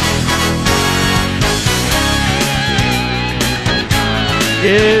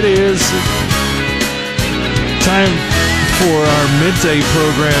It is time for our midday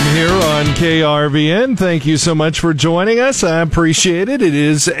program here on KRVN. Thank you so much for joining us. I appreciate it. It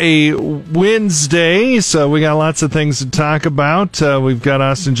is a Wednesday, so we got lots of things to talk about. We've got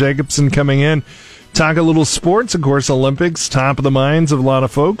Austin Jacobson coming in. Talk a little sports, of course, Olympics, top of the minds of a lot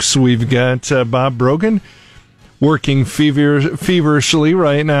of folks. We've got Bob Brogan working feverishly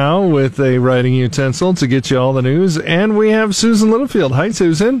right now with a writing utensil to get you all the news. And we have Susan Littlefield. Hi,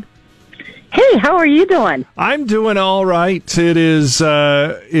 Susan. Hey, how are you doing? I'm doing all right. It is.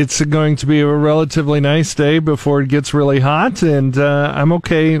 It's going to be a relatively nice day before it gets really hot, and I'm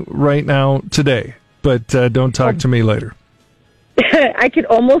okay right now today. But don't talk to me later. I could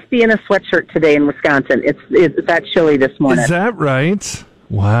almost be in a sweatshirt today in Wisconsin. It's that chilly this morning. Is that right?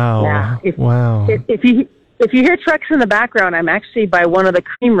 Wow. Yeah. Wow. If you hear trucks in the background, I'm actually by one of the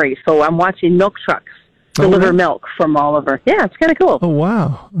creameries, so I'm watching milk trucks deliver milk from all over. Yeah, it's kind of cool. Oh,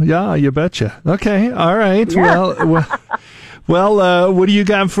 wow. Yeah, you betcha. Okay, all right. Yeah. Well, what do you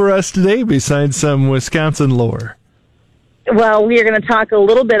got for us today besides some Wisconsin lore? Well, we are going to talk a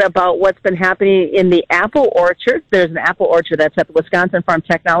little bit about what's been happening in the apple orchard. There's an apple orchard that's at the Wisconsin Farm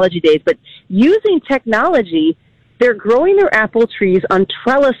Technology Days, but using technology, they're growing their apple trees on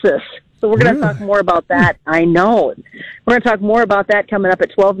trellises. So we're going to talk more about that. I know. We're going to talk more about that coming up at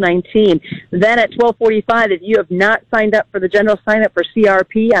 12:19. Then at 12:45, if you have not signed up for the general sign-up for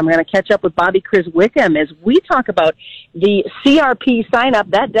CRP, I'm going to catch up with Bobby Chris Wickham as we talk about the CRP sign-up.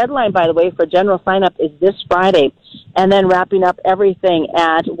 That deadline, by the way, for general sign-up is this Friday. And then wrapping up everything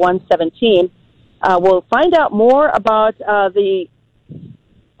at 1:17. We'll find out more about the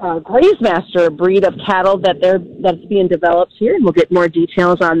Grazemaster breed of cattle that's being developed here, and we'll get more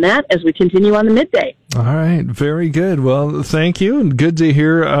details on that as we continue on the midday. All right, very good. Well, thank you, and good to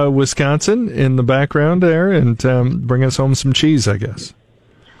hear Wisconsin in the background there, and bring us home some cheese, I guess.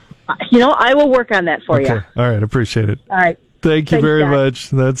 I will work on that for you. All right, appreciate it. All right. Thank you very much.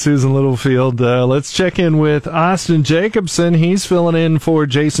 That's Susan Littlefield. Let's check in with Austin Jacobson. He's filling in for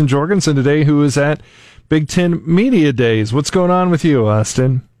Jason Jorgensen today, who is at Big Ten Media Days. What's going on with you,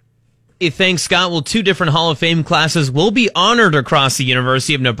 Austin? Hey, thanks, Scott. Well, 2 different Hall of Fame classes will be honored across the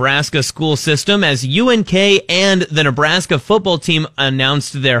University of Nebraska school system as UNK and the Nebraska football team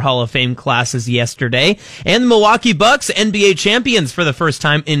announced their Hall of Fame classes yesterday. And the Milwaukee Bucks, NBA champions for the first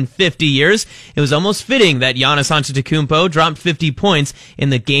time in 50 years. It was almost fitting that Giannis Antetokounmpo dropped 50 points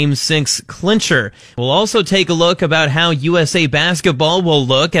in the Game 6 clincher. We'll also take a look about how USA basketball will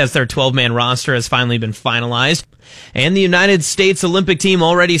look as their 12-man roster has finally been finalized. And the United States Olympic team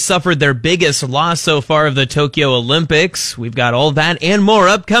already suffered their biggest loss so far of the Tokyo Olympics. We've got all that and more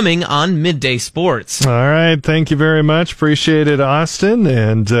upcoming on Midday Sports. All right. Thank you very much. Appreciate it, Austin.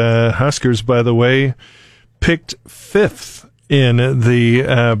 And Huskers, by the way, picked 5th in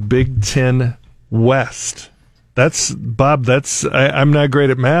the Big Ten West. I'm not great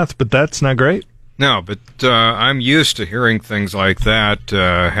at math, but that's not great. No, but I'm used to hearing things like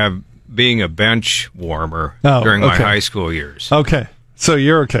that, being a bench warmer during my high school years. Okay. So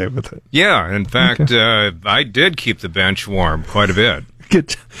you're okay with it? Yeah. In fact, I did keep the bench warm quite a bit.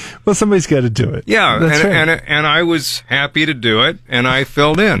 Good. Well, somebody's got to do it. Yeah. That's right. And I was happy to do it, and I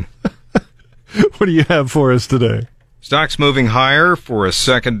filled in. What do you have for us today? Stocks moving higher for a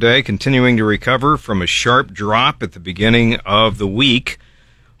second day, continuing to recover from a sharp drop at the beginning of the week.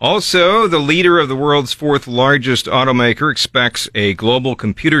 Also, the leader of the world's 4th largest automaker expects a global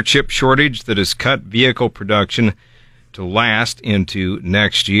computer chip shortage that has cut vehicle production to last into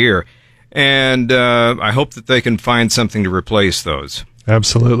next year. And I hope that they can find something to replace those.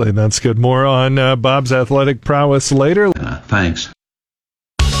 Absolutely. That's good. More on Bob's athletic prowess later. Thanks.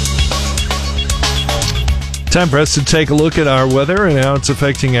 Time for us to take a look at our weather and how it's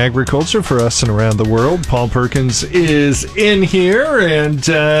affecting agriculture for us and around the world. Paul Perkins is in here, and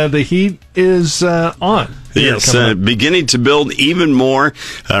the heat is on. Yes, beginning to build even more.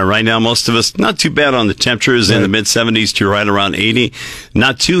 Right now, most of us, not too bad on the temperatures, in the mid-70s to right around 80.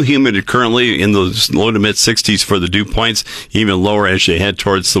 Not too humid currently, in those low to mid-60s for the dew points, even lower as you head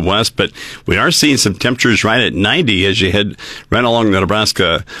towards the west. But we are seeing some temperatures right at 90 as you head right along the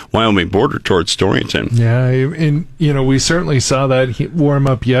Nebraska-Wyoming border towards Dorrington. Yeah, and, we certainly saw that warm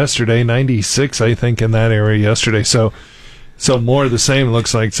up yesterday, 96, I think, in that area yesterday. So more of the same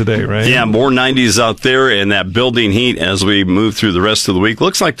looks like today, right? Yeah, more 90s out there, and that building heat as we move through the rest of the week.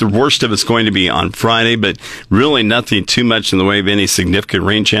 Looks like the worst of it's going to be on Friday, but really nothing too much in the way of any significant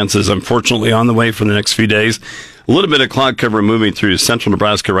rain chances, unfortunately, on the way for the next few days. A little bit of cloud cover moving through central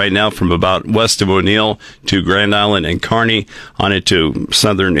Nebraska right now from about west of O'Neill to Grand Island and Kearney on into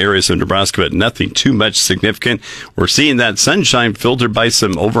southern areas of Nebraska, but nothing too much significant. We're seeing that sunshine filtered by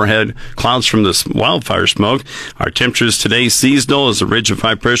some overhead clouds from this wildfire smoke. Our temperatures today seasonal as the ridge of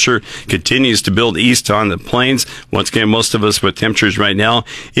high pressure continues to build east on the plains. Once again, most of us with temperatures right now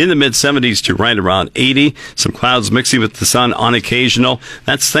in the mid-70s to right around 80. Some clouds mixing with the sun on occasional.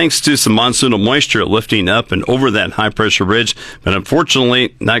 That's thanks to some monsoonal moisture lifting up and over that high pressure ridge, but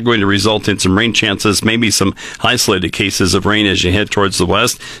unfortunately not going to result in some rain chances, maybe some isolated cases of rain as you head towards the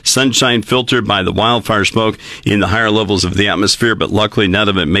west. Sunshine filtered by the wildfire smoke in the higher levels of the atmosphere, but luckily none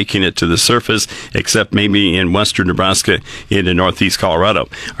of it making it to the surface, except maybe in western Nebraska into northeast Colorado.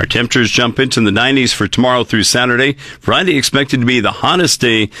 Our temperatures jump into the 90s for tomorrow through Saturday. Friday expected to be the hottest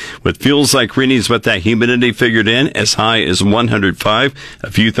day with feels like readings with that humidity figured in as high as 105.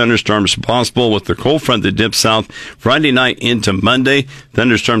 A few thunderstorms possible with the cold front that dips south Friday night into Monday.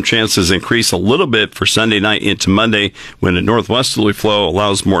 Thunderstorm chances increase a little bit for Sunday night into Monday when a northwesterly flow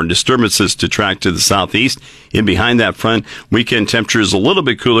allows more disturbances to track to the southeast. In behind that front, weekend temperatures a little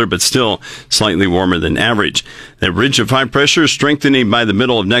bit cooler, but still slightly warmer than average. That ridge of high pressure strengthening by the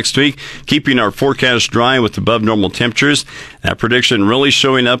middle of next week, keeping our forecast dry with above normal temperatures. That prediction really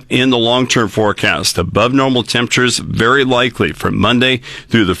showing up in the long-term forecast. Above normal temperatures very likely from Monday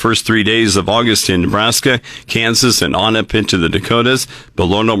through the first 3 days of August in Nebraska, Kansas, and on up into the Dakotas.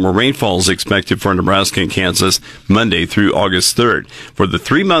 Below normal rainfall is expected for Nebraska and Kansas Monday through August 3rd. For the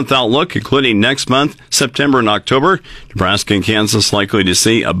 3-month outlook, including next month, September and October, Nebraska and Kansas likely to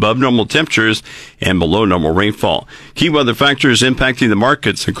see above normal temperatures and below normal rainfall. Key weather factors impacting the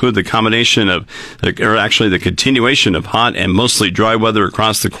markets include the combination of, or actually the continuation of hot and mostly dry weather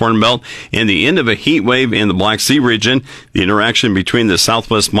across the Corn Belt and the end of a heat wave in the Black Sea region. The interaction between the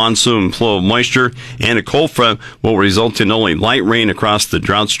southwest monsoon flow of moisture and a cold front will result in only light rain across the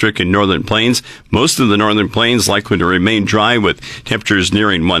drought-stricken northern plains. Most of the northern plains likely to remain dry with temperatures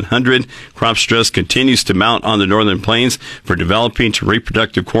nearing 100. Crop stress continues to mount on the northern plains for developing to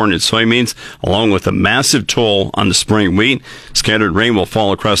reproductive corn and soybeans, along with a massive toll on the spring wheat. Scattered rain will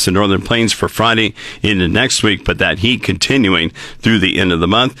fall across the northern plains for Friday into next week, but that heat continuing through the end of the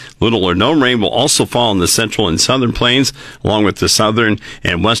month. Little or no rain will also fall in the central and southern plains, along with the southern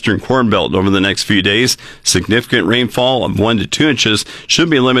and western Corn Belt over the next few days. Significant rainfall of 1 to 2 inches should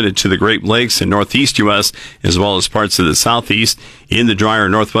be limited to the Great Lakes and northeast U.S., as well as parts of the southeast. In the drier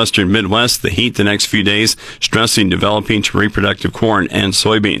northwestern Midwest, the heat the next few days stressing developing to reproductive corn and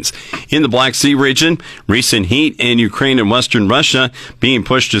soybeans. In the Black Sea region, recent heat in Ukraine and western Russia being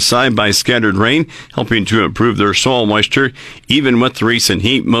pushed aside by scattered rain, helping to improve their soil moisture. Even with the recent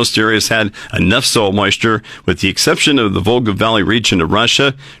heat, most areas had enough soil moisture, with the exception of the Volga Valley region of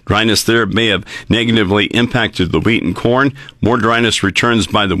Russia. Dryness there may have negatively impacted the wheat and corn. More dryness returns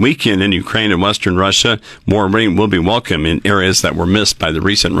by the weekend in Ukraine and western Russia. More rain will be welcome in areas that were missed by the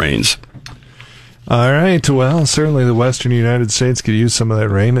recent rains. All right. Well, certainly the western United States could use some of that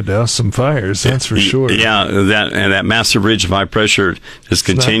rain to douse some fires. That's for sure. Yeah, that massive ridge of high pressure is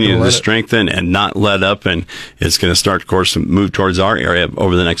continuing to strengthen and not let up, and it's going to start, of course, to move towards our area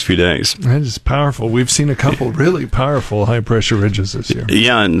over the next few days. That is powerful. We've seen a couple really powerful high pressure ridges this year.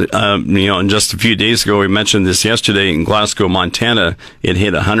 Yeah, and and just a few days ago, we mentioned this yesterday in Glasgow, Montana. It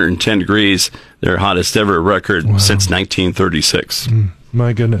hit 110 degrees, their hottest ever record since 1936.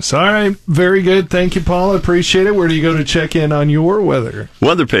 My goodness. All right. Very good. Thank you, Paul. Appreciate it. Where do you go to check in on your weather?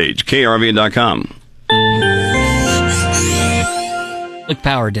 Weather page, krvn.com.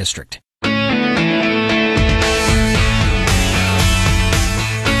 Power District. The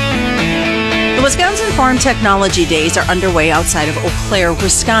Wisconsin Farm Technology Days are underway outside of Eau Claire,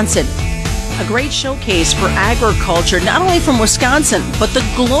 Wisconsin. A great showcase for agriculture, not only from Wisconsin, but the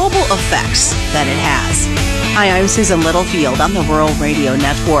global effects that it has. Hi, I'm Susan Littlefield on the Rural Radio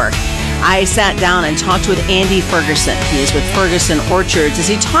Network. I sat down and talked with Andy Ferguson. He is with Ferguson Orchards as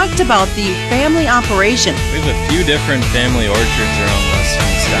he talked about the family operation. We have a few different family orchards around western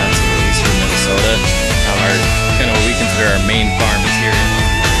Wisconsin and eastern Minnesota. Our kind of what we consider our main farm is here in Eau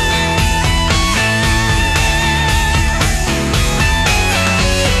Claire.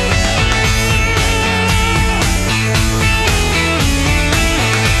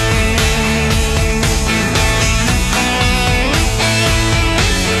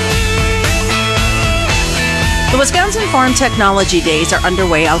 The Wisconsin Farm Technology Days are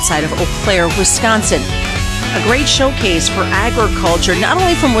underway outside of Eau Claire, Wisconsin. A great showcase for agriculture, not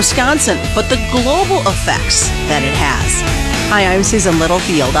only from Wisconsin, but the global effects that it has. Hi, I'm Susan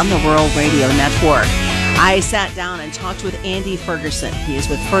Littlefield on the Rural Radio Network. I sat down and talked with Andy Ferguson. He is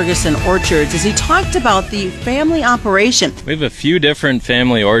with Ferguson Orchards as he talked about the family operation. We have a few different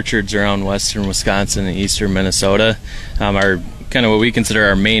family orchards around western Wisconsin and eastern Minnesota. Our kind of what we consider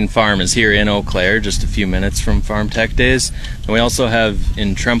our main farm is here in Eau Claire, just a few minutes from Farm Tech Days. And we also have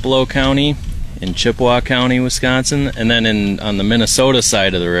in Trempealeau County, in Chippewa County, Wisconsin, and then on the Minnesota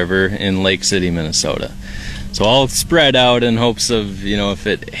side of the river in Lake City, Minnesota. So all spread out in hopes of, if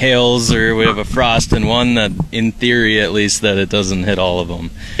it hails or we have a frost in one, that in theory at least that it doesn't hit all of them.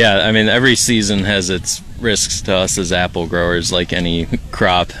 Yeah, I mean, every season has its risks to us as apple growers, like any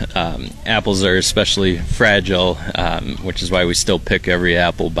crop. Apples are especially fragile, which is why we still pick every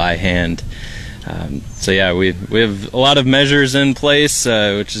apple by hand. So yeah, we have a lot of measures in place,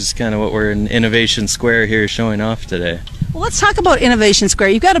 which is kind of what we're in Innovation Square here showing off today. Well, let's talk about Innovation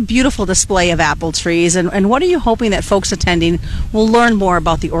Square. You've got a beautiful display of apple trees, and what are you hoping that folks attending will learn more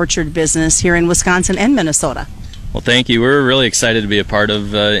about the orchard business here in Wisconsin and Minnesota? Well, thank you. We're really excited to be a part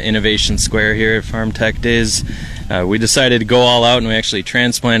of Innovation Square here at Farm Tech Days. We decided to go all out, and we actually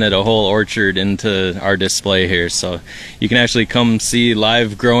transplanted a whole orchard into our display here. So you can actually come see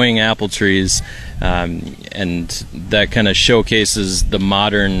live growing apple trees, and that kind of showcases the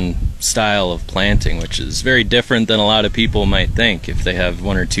modern style of planting, which is very different than a lot of people might think. If they have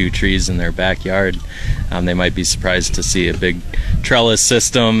one or two trees in their backyard, they might be surprised to see a big trellis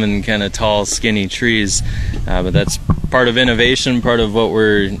system and kind of tall, skinny trees. But that's part of innovation, part of what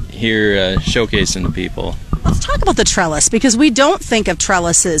we're here showcasing to people. Let's talk about the trellis, because we don't think of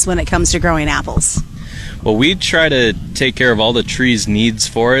trellises when it comes to growing apples. Well, we try to take care of all the tree's needs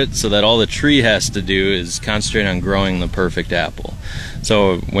for it, so that all the tree has to do is concentrate on growing the perfect apple.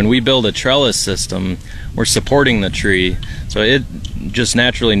 So when we build a trellis system, we're supporting the tree, so it just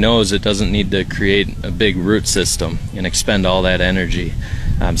naturally knows it doesn't need to create a big root system and expend all that energy.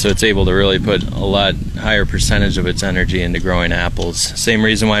 So it's able to really put a lot higher percentage of its energy into growing apples. Same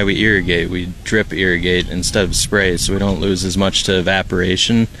reason why we irrigate. We drip irrigate instead of spray, so we don't lose as much to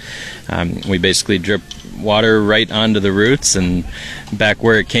evaporation. We basically drip water right onto the roots and back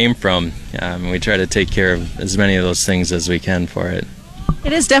where it came from. We try to take care of as many of those things as we can for it.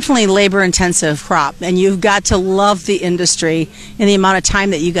 It is definitely a labor-intensive crop, and you've got to love the industry and the amount of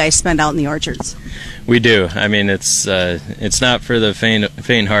time that you guys spend out in the orchards. We do. I mean, it's not for the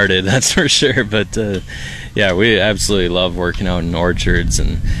faint-hearted, that's for sure. But yeah, we absolutely love working out in orchards,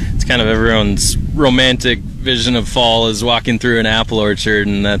 and it's kind of everyone's romantic vision of fall is walking through an apple orchard,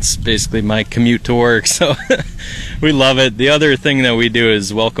 and that's basically my commute to work. So we love it. The other thing that we do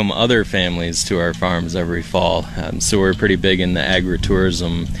is welcome other families to our farms every fall. So we're pretty big in the agritourism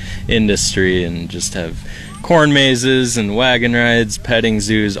industry, and just have corn mazes and wagon rides, petting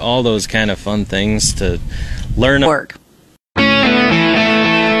zoos, all those kind of fun things to learn. Work.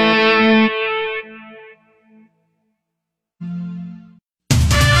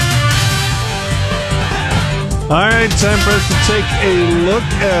 All right, time for us to take a look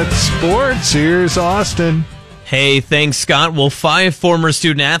at sports. Here's Austin. Hey, thanks, Scott. Well, 5 former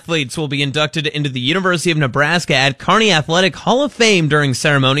student athletes will be inducted into the University of Nebraska at Kearney Athletic Hall of Fame during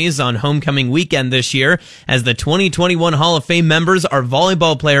ceremonies on homecoming weekend this year. As the 2021 Hall of Fame members are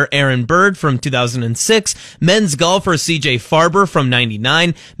volleyball player Aaron Bird from 2006, men's golfer CJ Farber from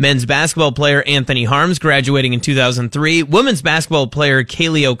 99, men's basketball player Anthony Harms graduating in 2003, women's basketball player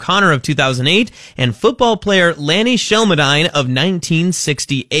Kaylee O'Connor of 2008, and football player Lanny Shelmadine of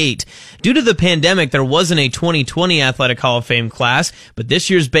 1968. Due to the pandemic, there wasn't a 2020 Athletic Hall of Fame class, but this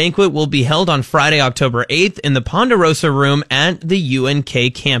year's banquet will be held on Friday, October 8th in the Ponderosa Room at the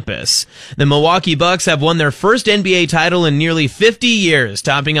UNK campus. The Milwaukee Bucks have won their first NBA title in nearly 50 years,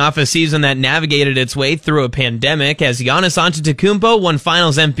 topping off a season that navigated its way through a pandemic as Giannis Antetokounmpo won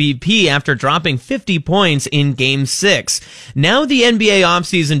Finals MVP after dropping 50 points in Game 6. Now the NBA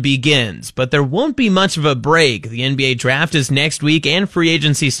offseason begins, but there won't be much of a break. The NBA draft is next week and free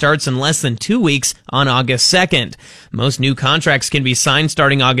agency starts in less than 2 weeks on August 2nd. Most new contracts can be signed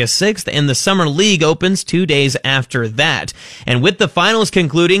starting August 6th, and the Summer League opens 2 days after that. And with the finals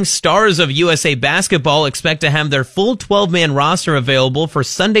concluding, stars of USA Basketball expect to have their full 12-man roster available for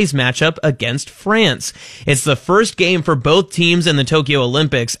Sunday's matchup against France. It's the first game for both teams in the Tokyo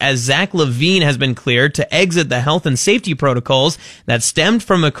Olympics, as Zach LaVine has been cleared to exit the health and safety protocols that stemmed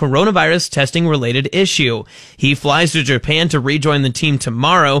from a coronavirus testing-related issue. He flies to Japan to rejoin the team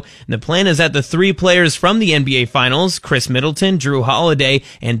tomorrow. The plan is that the 3 players from the NBA Finals, Chris Middleton, Drew Holiday,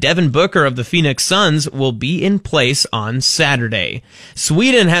 and Devin Booker of the Phoenix Suns will be in place on Saturday.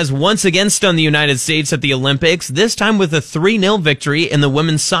 Sweden has once again stunned the United States at the Olympics, this time with a 3-0 victory in the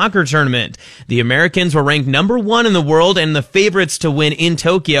women's soccer tournament. The Americans were ranked number 1 in the world and the favorites to win in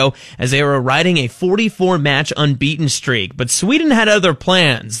Tokyo as they were riding a 44-match unbeaten streak. But Sweden had other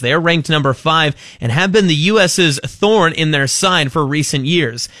plans. They are ranked number 5 and have been the U.S.'s thorn in their side for recent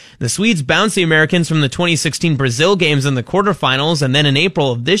years. The Swedes bounced the Americans from the 2016 Brazil games in the quarterfinals, and then in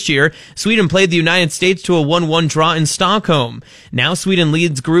April of this year, Sweden played the United States to a 1-1 draw in Stockholm. Now Sweden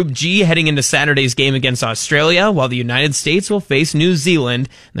leads Group G heading into Saturday's game against Australia, while the United States will face New Zealand.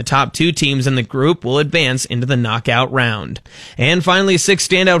 The top 2 teams in the group will advance into the knockout round. And finally, 6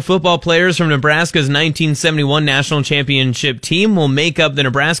 standout football players from Nebraska's 1971 national championship team will make up the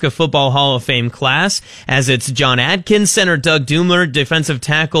Nebraska Football Hall of Fame class, as it's John Adkins, center Doug Dumler, defensive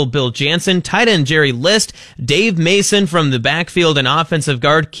tackle Bill Jansen, tight end Jerry List, Dave Mason from the backfield, and offensive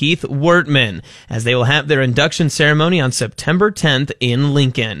guard Keith Wertman, as they will have their induction ceremony on September 10th in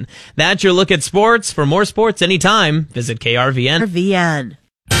Lincoln. That's your look at sports. For more sports anytime, visit KRVN.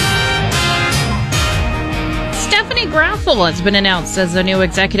 Stephanie Graffel has been announced as the new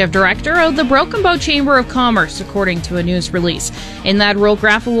executive director of the Broken Bow Chamber of Commerce, according to a news release. In that role,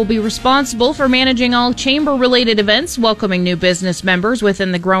 Graffel will be responsible for managing all chamber-related events, welcoming new business members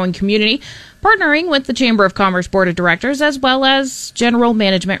within the growing community, partnering with the Chamber of Commerce Board of Directors, as well as general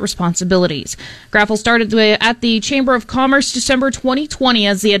management responsibilities. Graffel started at the Chamber of Commerce December 2020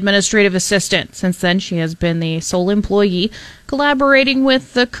 as the administrative assistant. Since then, she has been the sole employee, collaborating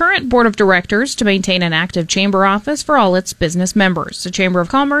with the current Board of Directors to maintain an active chamber office for all its business members. The Chamber of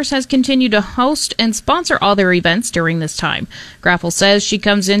Commerce has continued to host and sponsor all their events during this time. Graffel says she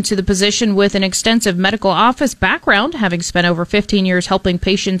comes into the position with an extensive medical office background, having spent over 15 years helping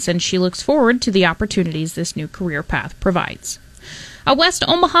patients, and she looks forward to the opportunities this new career path provides. A West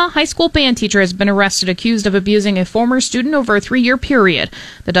Omaha high school band teacher has been arrested accused of abusing a former student over a 3-year period.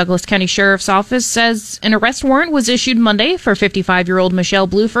 The Douglas County Sheriff's Office says an arrest warrant was issued Monday for 55-year-old Michelle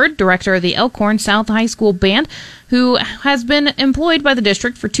Bluford, director of the Elkhorn South High School Band, who has been employed by the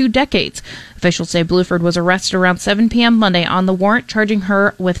district for 2 decades. Officials say Bluford was arrested around 7 p.m. Monday on the warrant charging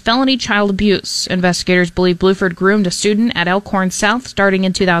her with felony child abuse. Investigators believe Bluford groomed a student at Elkhorn South starting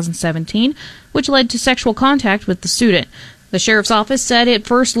in 2017, which led to sexual contact with the student. The sheriff's office said it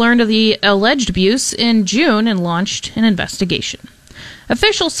first learned of the alleged abuse in June and launched an investigation.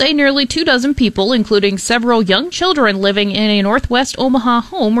 Officials say nearly 24 people, including several young children living in a northwest Omaha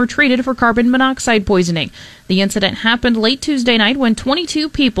home, were treated for carbon monoxide poisoning. The incident happened late Tuesday night when 22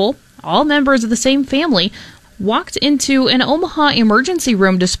 people, all members of the same family, walked into an Omaha emergency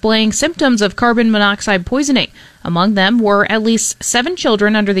room displaying symptoms of carbon monoxide poisoning. Among them were at least 7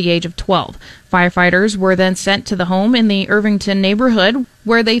 children under the age of 12. Firefighters were then sent to the home in the Irvington neighborhood,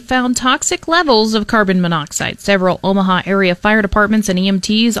 where they found toxic levels of carbon monoxide. Several Omaha area fire departments and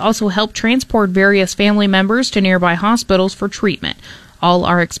EMTs also helped transport various family members to nearby hospitals for treatment. All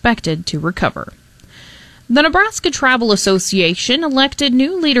are expected to recover. The Nebraska Travel Association elected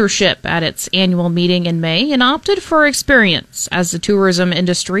new leadership at its annual meeting in May and opted for experience as the tourism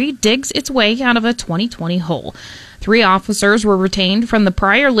industry digs its way out of a 2020 hole. 3 officers were retained from the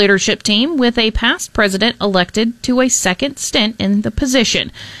prior leadership team, with a past president elected to a second stint in the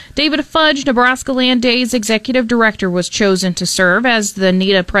position. David Fudge, Nebraska Land Days executive director, was chosen to serve as the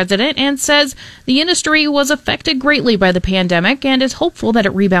NETA president and says the industry was affected greatly by the pandemic and is hopeful that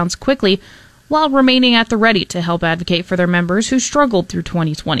it rebounds quickly, while remaining at the ready to help advocate for their members who struggled through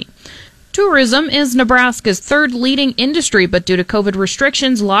 2020. Tourism is Nebraska's 3rd leading industry, but due to COVID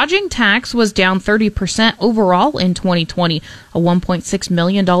restrictions, lodging tax was down 30% overall in 2020, a $1.6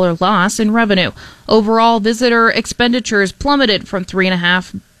 million loss in revenue. Overall, visitor expenditures plummeted from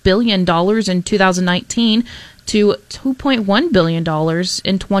 $3.5 billion in 2019 to $2.1 billion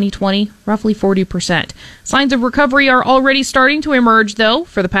in 2020, roughly 40%. Signs of recovery are already starting to emerge, though.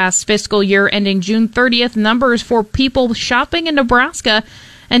 For the past fiscal year ending June 30th, numbers for people shopping in Nebraska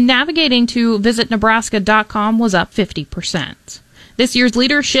and navigating to visitnebraska.com was up 50%. This year's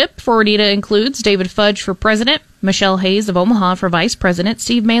leadership for NETA includes David Fudge for president, Michelle Hayes of Omaha for vice president,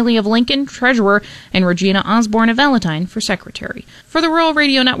 Steve Maley of Lincoln, treasurer, and Regina Osborne of Valentine for secretary. For the Rural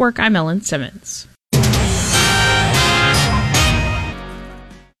Radio Network, I'm Ellen Simmons.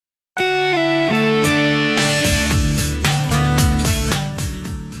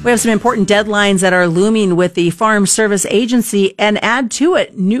 We have some important deadlines that are looming with the Farm Service Agency, and add to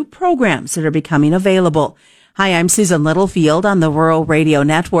it new programs that are becoming available. Hi, I'm Susan Littlefield on the Rural Radio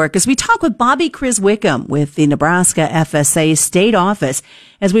Network as we talk with Bobby Chris Wickham with the Nebraska FSA State Office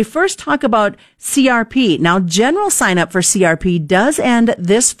as we first talk about CRP. Now, general sign up for CRP does end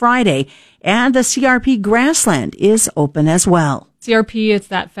this Friday, and the CRP Grassland is open as well. CRP, it's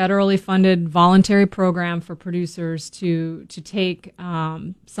that federally funded voluntary program for producers to take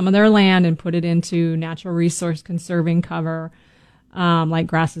some of their land and put it into natural resource conserving cover, like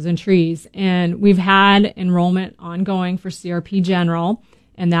grasses and trees. And we've had enrollment ongoing for CRP General,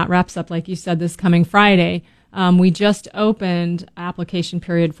 and that wraps up, like you said, this coming Friday. We just opened application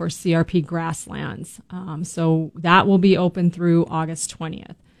period for CRP Grasslands. So that will be open through August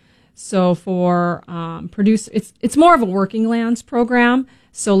 20th. So for it's more of a working lands program.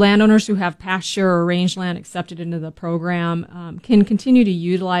 So landowners who have pasture or rangeland accepted into the program can continue to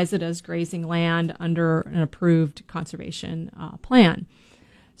utilize it as grazing land under an approved conservation plan.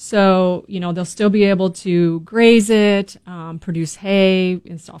 So, they'll still be able to graze it, produce hay,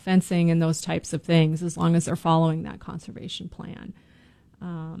 install fencing, and those types of things as long as they're following that conservation plan.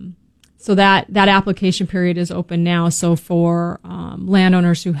 So that application period is open now. So for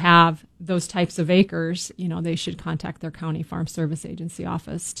landowners who have those types of acres, they should contact their county farm service agency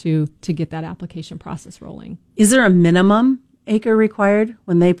office to get that application process rolling. Is there a minimum acre required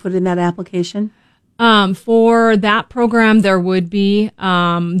when they put in that application? For that program, there would be.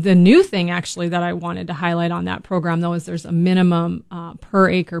 The new thing actually that I wanted to highlight on that program, though, is there's a minimum per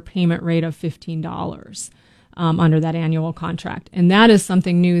acre payment rate of $15. Under that annual contract. And that is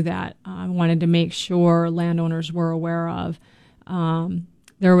something new that I wanted to make sure landowners were aware of.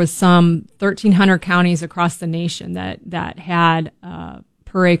 There was some 1,300 counties across the nation that had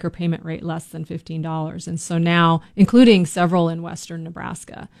per acre payment rate less than $15. And so now, including several in western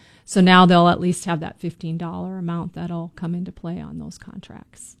Nebraska. So now they'll at least have that $15 amount that'll come into play on those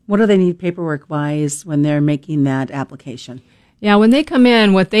contracts. What do they need paperwork-wise when they're making that application? Yeah, when they come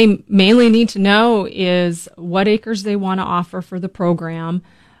in, what they mainly need to know is what acres they want to offer for the program.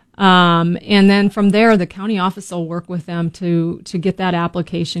 And then from there, the county office will work with them to get that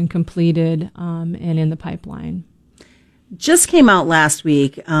application completed and in the pipeline. Just came out last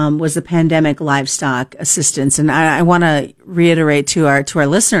week was the pandemic livestock assistance. And I want to reiterate to our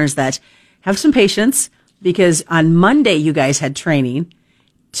listeners that have some patience, because on Monday you guys had training.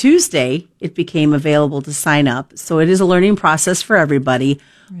 Tuesday, it became available to sign up. So it is a learning process for everybody,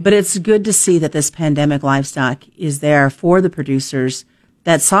 but it's good to see that this pandemic livestock is there for the producers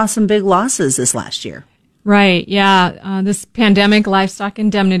that saw some big losses this last year. Right. Yeah. This Pandemic Livestock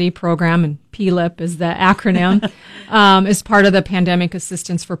Indemnity Program, and PLIP is the acronym, is part of the Pandemic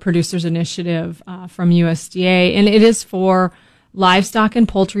Assistance for Producers Initiative from USDA. And it is for livestock and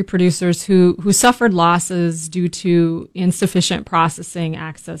poultry producers who suffered losses due to insufficient processing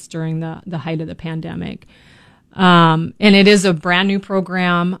access during the height of the pandemic. And it is a brand new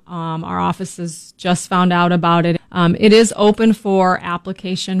program. Our offices just found out about it. It is open for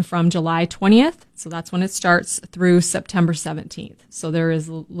application from July 20th. So that's when it starts through September 17th. So there is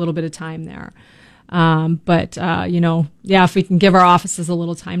a little bit of time there. But if we can give our offices a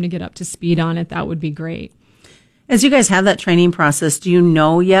little time to get up to speed on it, that would be great. As you guys have that training process, do you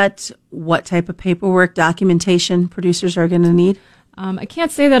know yet what type of paperwork, documentation producers are going to need? I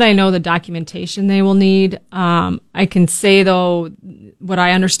can't say that I know the documentation they will need. I can say, though, what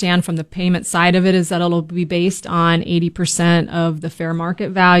I understand from the payment side of it is that it'll be based on 80% of the fair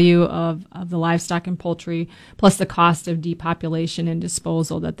market value of the livestock and poultry, plus the cost of depopulation and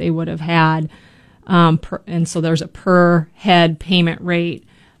disposal that they would have had. And so there's a per head payment rate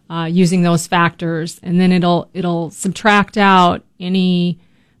using those factors. And then it'll subtract out any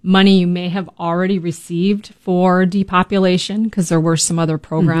money you may have already received for depopulation, because there were some other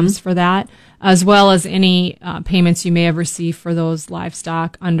programs for that, as well as any payments you may have received for those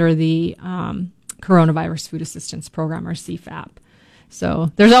livestock under the Coronavirus Food Assistance Program, or CFAP.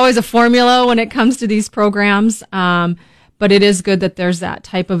 So there's always a formula when it comes to these programs, but it is good that there's that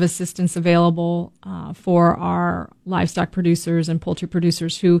type of assistance available for our livestock producers and poultry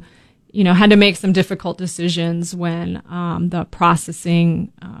producers who had to make some difficult decisions when the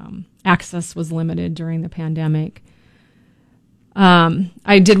processing access was limited during the pandemic.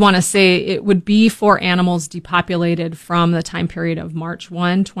 I did want to say it would be for animals depopulated from the time period of March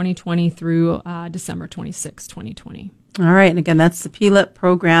 1, 2020 through December 26, 2020. All right. And again, that's the PLIP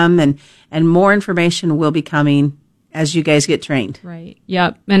program, and more information will be coming as you guys get trained. Right.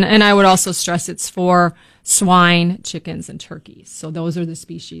 Yep. And I would also stress it's for swine, chickens, and turkeys. So those are the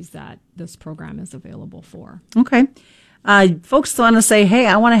species that this program is available for. Okay. Folks want to say, hey,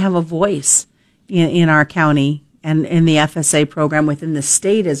 I want to have a voice in our county and in the FSA program within the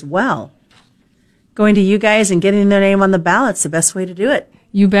state as well. going to you guys and getting their name on the ballot's the best way to do it.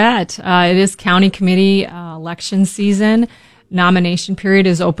 You bet. It is county committee election season. Nomination period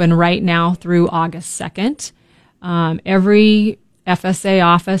is open right now through August 2nd. Every FSA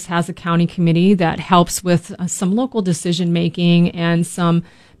office has a county committee that helps with some local decision making and some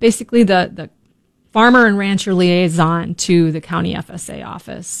basically the farmer and rancher liaison to the county FSA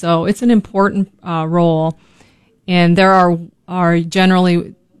office. So it's an important role, and there are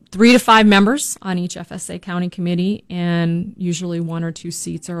generally 3 to 5 members on each FSA county committee, and usually 1 or 2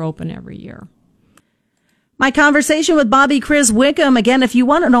 seats are open every year. My conversation with Bobby Chris Wickham. Again, if you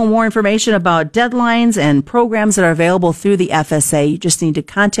want to know more information about deadlines and programs that are available through the FSA, you just need to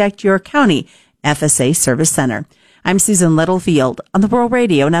contact your county FSA Service Center. I'm Susan Littlefield on the Rural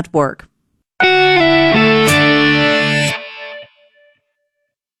Radio Network.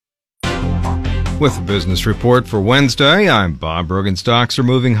 With the business report for Wednesday, I'm Bob Brogan. Stocks are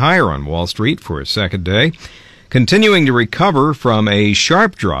moving higher on Wall Street for a second day, continuing to recover from a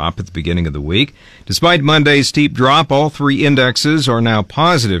sharp drop at the beginning of the week. Despite Monday's steep drop, all 3 indexes are now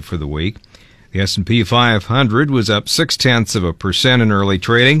positive for the week. The S&P 500 was up 0.6% in early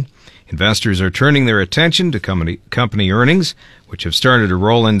trading. Investors are turning their attention to company earnings, which have started to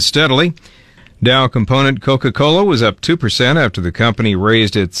roll in steadily. Dow component Coca-Cola was up 2% after the company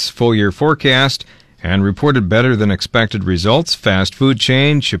raised its full-year forecast and reported better than expected results. Fast food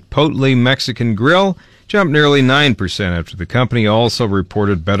chain Chipotle Mexican Grill jumped nearly 9% after the company also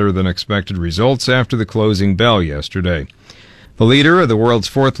reported better than expected results after the closing bell yesterday. The leader of the world's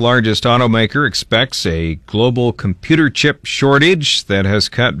 4th largest automaker expects a global computer chip shortage that has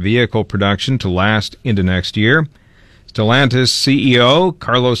cut vehicle production to last into next year. Stellantis CEO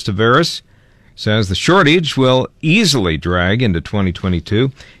Carlos Tavares says the shortage will easily drag into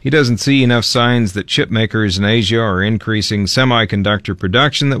 2022. He doesn't see enough signs that chip makers in Asia are increasing semiconductor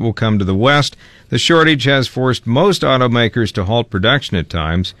production that will come to the West. The shortage has forced most automakers to halt production at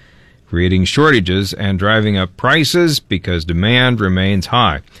times, creating shortages and driving up prices because demand remains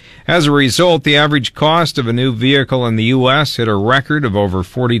high. As a result, the average cost of a new vehicle in the U.S. hit a record of over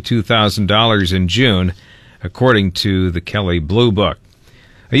 $42,000 in June, according to the Kelley Blue Book.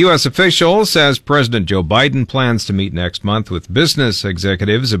 A U.S. official says President Joe Biden plans to meet next month with business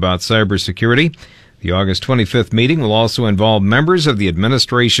executives about cybersecurity. The August 25th meeting will also involve members of the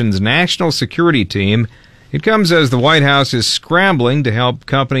administration's national security team. It comes as the White House is scrambling to help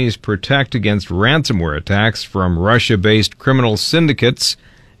companies protect against ransomware attacks from Russia-based criminal syndicates,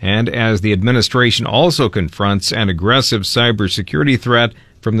 and as the administration also confronts an aggressive cybersecurity threat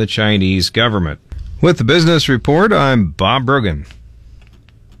from the Chinese government. With the business report, I'm Bob Brogan.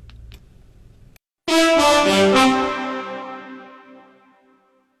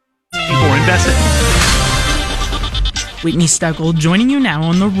 Whitney Steckel joining you now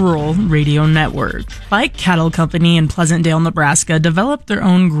on the Rural Radio Network. Fike Cattle Company in Pleasantdale, Nebraska developed their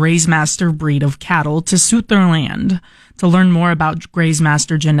own Grazemaster breed of cattle to suit their land. To learn more about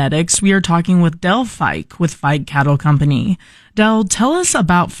Grazemaster genetics, we are talking with Del Fike with Fike Cattle Company. Del, tell us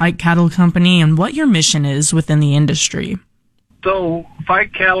about Fike Cattle Company and what your mission is within the industry. So,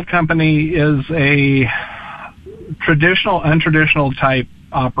 Fike Cattle Company is a untraditional type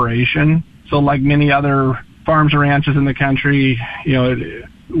operation. So like many other farms and ranches in the country,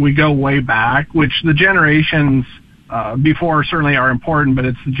 we go way back, which the generations before certainly are important, but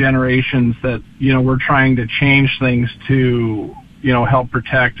it's the generations that, we're trying to change things to, help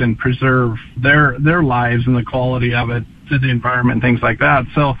protect and preserve their lives and the quality of it to the environment, things like that.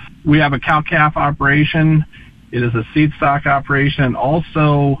 So we have a cow-calf operation. It is a seed stock operation.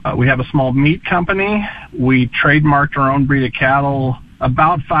 Also, we have a small meat company. We trademarked our own breed of cattle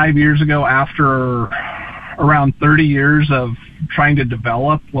about 5 years ago after around 30 years of trying to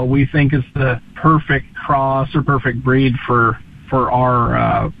develop what we think is the perfect cross or perfect breed for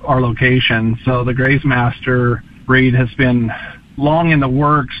our location. So the Grazemaster breed has been long in the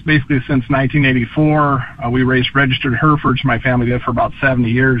works, basically since 1984. We raised registered Herefords. My family did for about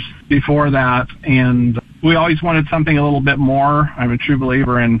 70 years before that, and we always wanted something a little bit more. I'm a true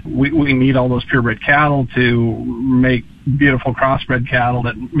believer in we need all those purebred cattle to make beautiful crossbred cattle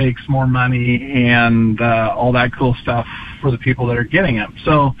that makes more money and all that cool stuff for the people that are getting them.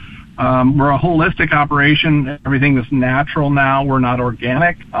 So we're a holistic operation. Everything is natural now. We're not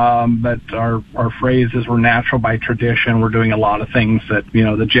organic, but our phrase is we're natural by tradition. We're doing a lot of things that,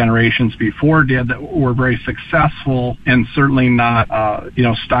 the generations before did that were very successful and certainly not,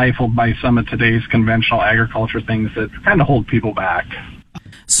 stifled by some of today's conventional agriculture things that kind of hold people back.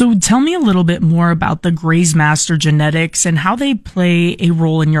 So tell me a little bit more about the Grazemaster genetics and how they play a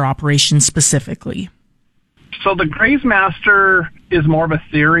role in your operation specifically. So the Grazemaster is more of a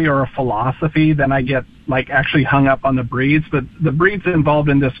theory or a philosophy than I get like actually hung up on the breeds. But the breeds involved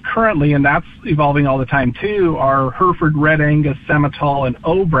in this currently, and that's evolving all the time too, are Hereford, Red Angus, Simmental, and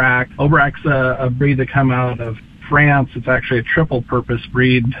Aubrac. Aubrac's a breed that come out of France. It's actually a triple purpose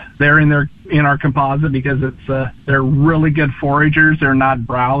breed. They're in our composite because they're really good foragers. They're not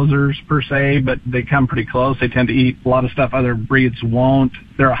browsers per se, but they come pretty close. They tend to eat a lot of stuff other breeds won't.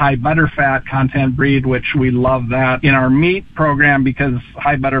 They're a high butterfat content breed, which we love that in our meat program because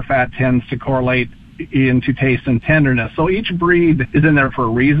high butterfat tends to correlate into taste and tenderness. So each breed is in there for a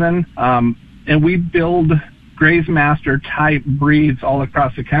reason. And we build Graze Master type breeds all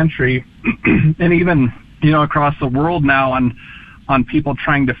across the country and even across the world now on people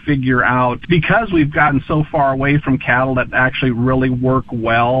trying to figure out, because we've gotten so far away from cattle that actually really work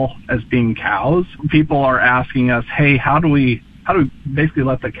well as being cows. People are asking us, hey, how do we basically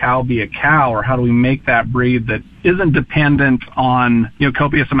let the cow be a cow, or how do we make that breed that isn't dependent on,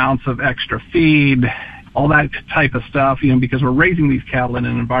 copious amounts of extra feed, all that type of stuff, because we're raising these cattle in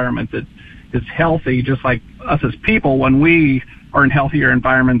an environment that is healthy, just like us as people. When we are in healthier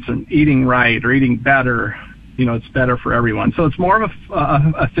environments and eating right or eating better, it's better for everyone. So it's more of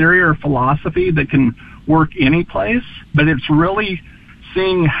a theory or philosophy that can work any place, but it's really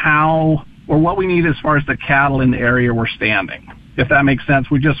seeing how or what we need as far as the cattle in the area we're standing. If that makes sense,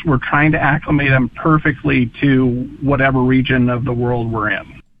 we're trying to acclimate them perfectly to whatever region of the world we're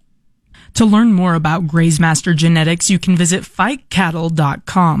in. To learn more about Grazemaster Genetics, you can visit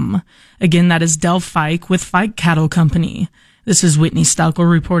FikeCattle.com. Again, that is Del Fike with Fike Cattle Company. This is Whitney Stelkel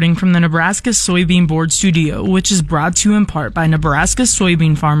reporting from the Nebraska Soybean Board Studio, which is brought to you in part by Nebraska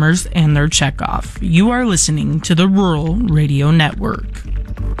soybean farmers and their checkoff. You are listening to the Rural Radio Network.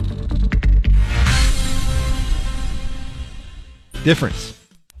 Difference.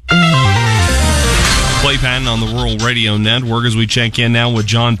 Clay Patton on the Rural Radio Network as we check in now with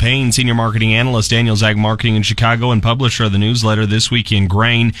John Payne, Senior Marketing Analyst, Daniels Ag Marketing in Chicago, and publisher of the newsletter This Week in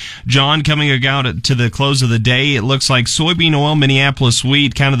Grain. John, coming out to the close of the day, it looks like soybean oil, Minneapolis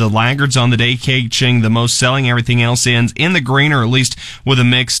wheat, kind of the laggards on the day, catching the most selling. Everything else ends in the green, or at least with a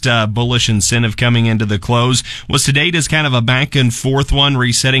mixed bullish incentive coming into the close. Was today just kind of a back and forth one,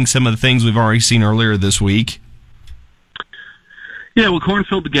 resetting some of the things we've already seen earlier this week? Yeah, well, corn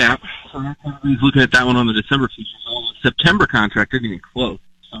filled the gap. So everybody's looking at that one on the December futures. The September contract didn't even close.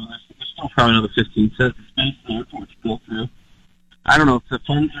 So there's still probably another 15 cents of space there for it to go through. I don't know if the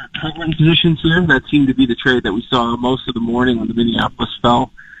funds are covering positions here. That seemed to be the trade that we saw most of the morning when the Minneapolis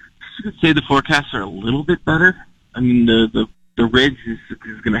fell. I could say the forecasts are a little bit better. I mean, the ridge is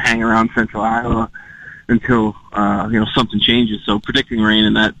going to hang around central Iowa until something changes. So predicting rain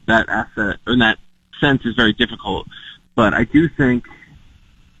in that asset or in that sense is very difficult. But I do think,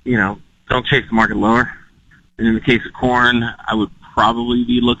 don't chase the market lower. And in the case of corn, I would probably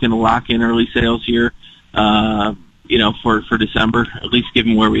be looking to lock in early sales here, for December, at least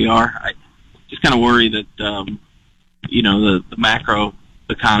given where we are. I just kind of worry that, the macro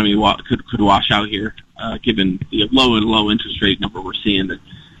economy could wash out here, given the low interest rate number we're seeing, that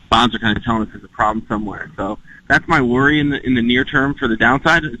bonds are kind of telling us there's a problem somewhere. So that's my worry in the near term for the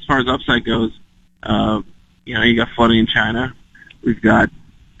downside. As far as upside goes, you got flooding in China. We've got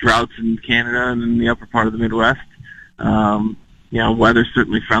droughts in Canada and in the upper part of the Midwest. Weather's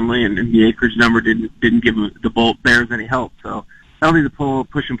certainly friendly, and the acreage number didn't give the bears any help. So that'll be the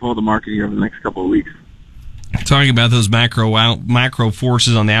push and pull of the market here over the next couple of weeks. Talking about those macro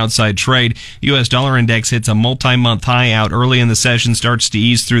forces on the outside trade, U.S. dollar index hits a multi-month high out early in the session, starts to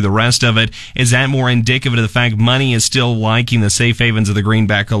ease through the rest of it. Is that more indicative of the fact money is still liking the safe havens of the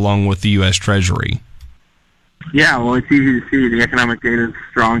greenback along with the U.S. Treasury? Yeah, well, it's easy to see. The economic data is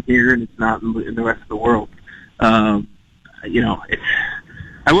strong here, and it's not in the rest of the world. I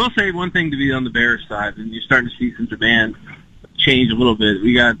will say one thing to be on the bearish side, and you're starting to see some demand change a little bit.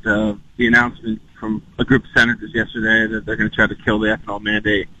 We got the announcement from a group of senators yesterday that they're going to try to kill the ethanol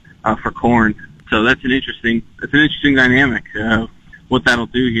mandate for corn. So that's an interesting dynamic. What that'll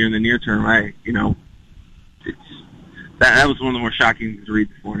do here in the near term, that was one of the more shocking things to read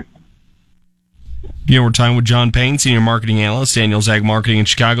this morning. We're talking with John Payne, Senior Marketing Analyst, Daniels Ag Marketing in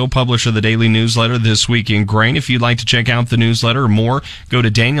Chicago, publisher of the daily newsletter This Week in Grain. If you'd like to check out the newsletter or more, go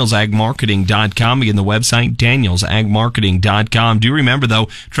to danielsagmarketing.com. Again, the website, danielsagmarketing.com. Do remember, though,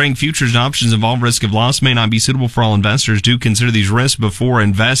 trading futures and options involve risk of loss, may not be suitable for all investors. Do consider these risks before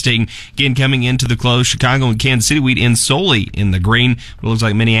investing. Again, coming into the close, Chicago and Kansas City wheat in solely in the green. It looks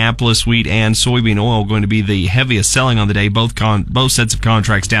like Minneapolis wheat and soybean oil going to be the heaviest selling on the day. Both sets of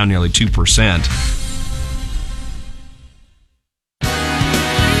contracts down nearly 2%.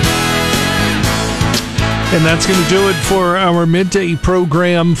 And that's going to do it for our midday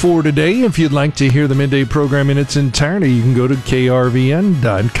program for today. If you'd like to hear the midday program in its entirety, you can go to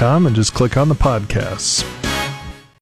krvn.com and just click on the podcasts.